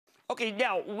Okay,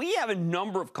 now we have a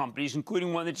number of companies,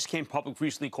 including one that just came public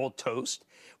recently called Toast.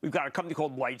 We've got a company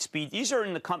called Lightspeed. These are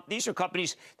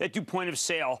companies that do point of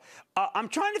sale. I'm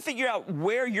trying to figure out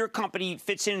where your company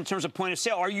fits in terms of point of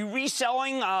sale. Are you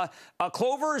reselling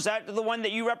Clover? Is that the one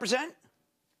that you represent?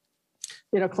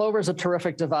 You know, Clover is a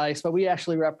terrific device, but we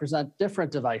actually represent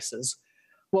different devices.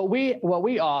 What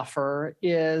we offer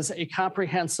is a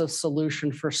comprehensive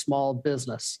solution for small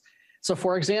business. So,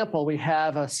 for example, we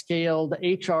have a scaled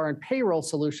HR and payroll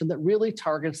solution that really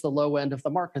targets the low end of the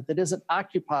market that isn't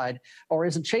occupied or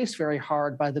isn't chased very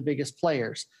hard by the biggest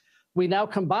players. We now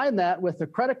combine that with a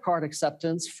credit card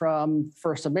acceptance from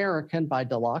First American by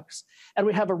Deluxe, and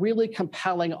we have a really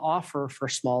compelling offer for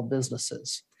small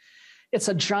businesses. It's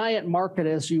a giant market,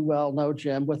 as you well know,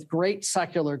 Jim, with great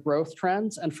secular growth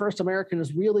trends, and First American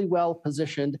is really well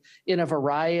positioned in a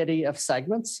variety of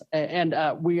segments, and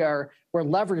we're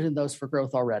leveraging those for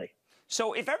growth already.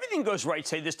 So if everything goes right,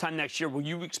 say this time next year, will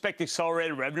you expect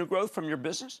accelerated revenue growth from your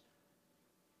business?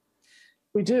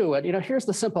 We do. And, you know, here's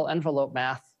the simple envelope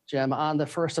math, Jim, on the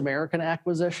First American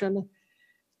acquisition.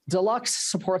 Deluxe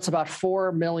supports about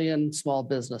 4 million small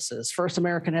businesses. First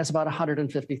American has about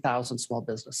 150,000 small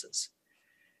businesses.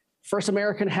 First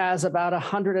American has about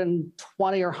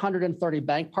 120 or 130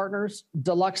 bank partners.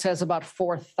 Deluxe has about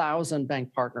 4,000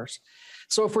 bank partners.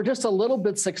 So if we're just a little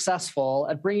bit successful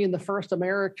at bringing the First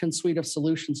American suite of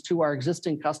solutions to our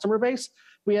existing customer base,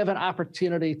 we have an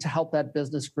opportunity to help that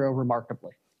business grow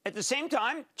remarkably. At the same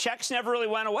time, checks never really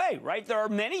went away, right? There are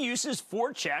many uses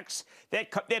for checks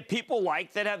that people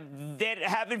like that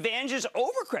have advantages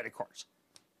over credit cards.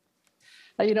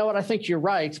 You know what? I think you're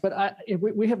right, but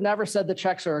we have never said that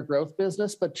checks are a growth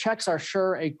business, but checks are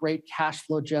sure a great cash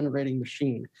flow generating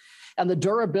machine. And the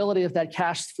durability of that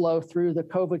cash flow through the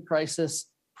COVID crisis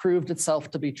proved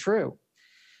itself to be true.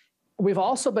 We've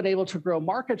also been able to grow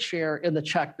market share in the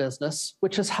check business,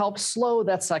 which has helped slow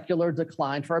that secular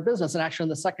decline for our business. And actually, in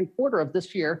the second quarter of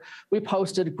this year, we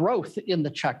posted growth in the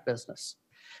check business.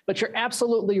 But you're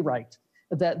absolutely right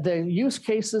that the use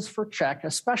cases for check,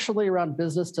 especially around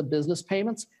business-to-business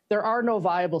payments, there are no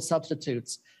viable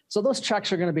substitutes. So those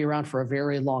checks are going to be around for a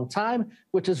very long time,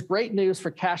 which is great news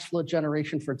for cash flow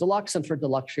generation for Deluxe and for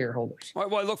Deluxe shareholders. All right,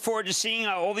 well, I look forward to seeing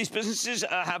all these businesses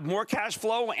have more cash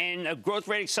flow and growth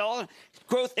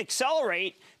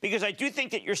accelerate, because I do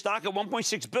think that your stock at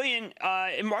 $1.6 billion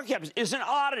in market cap is an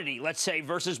oddity, let's say,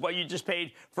 versus what you just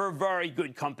paid for a very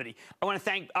good company. I want to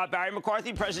thank Barry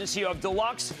McCarthy, President and CEO of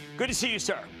Deluxe. Good to see you,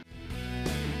 sir.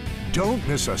 Don't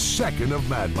miss a second of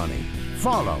Mad Money.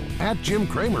 Follow @Jim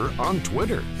Cramer on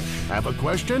Twitter. Have a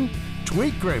question?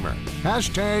 Tweet Cramer.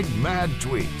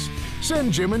 #MadTweets.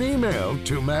 Send Jim an email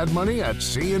to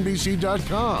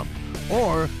madmoney@cnbc.com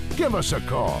or give us a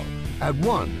call at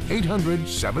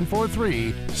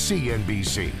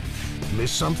 1-800-743-CNBC.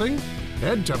 Miss something?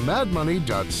 Head to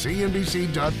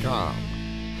madmoney.cnbc.com.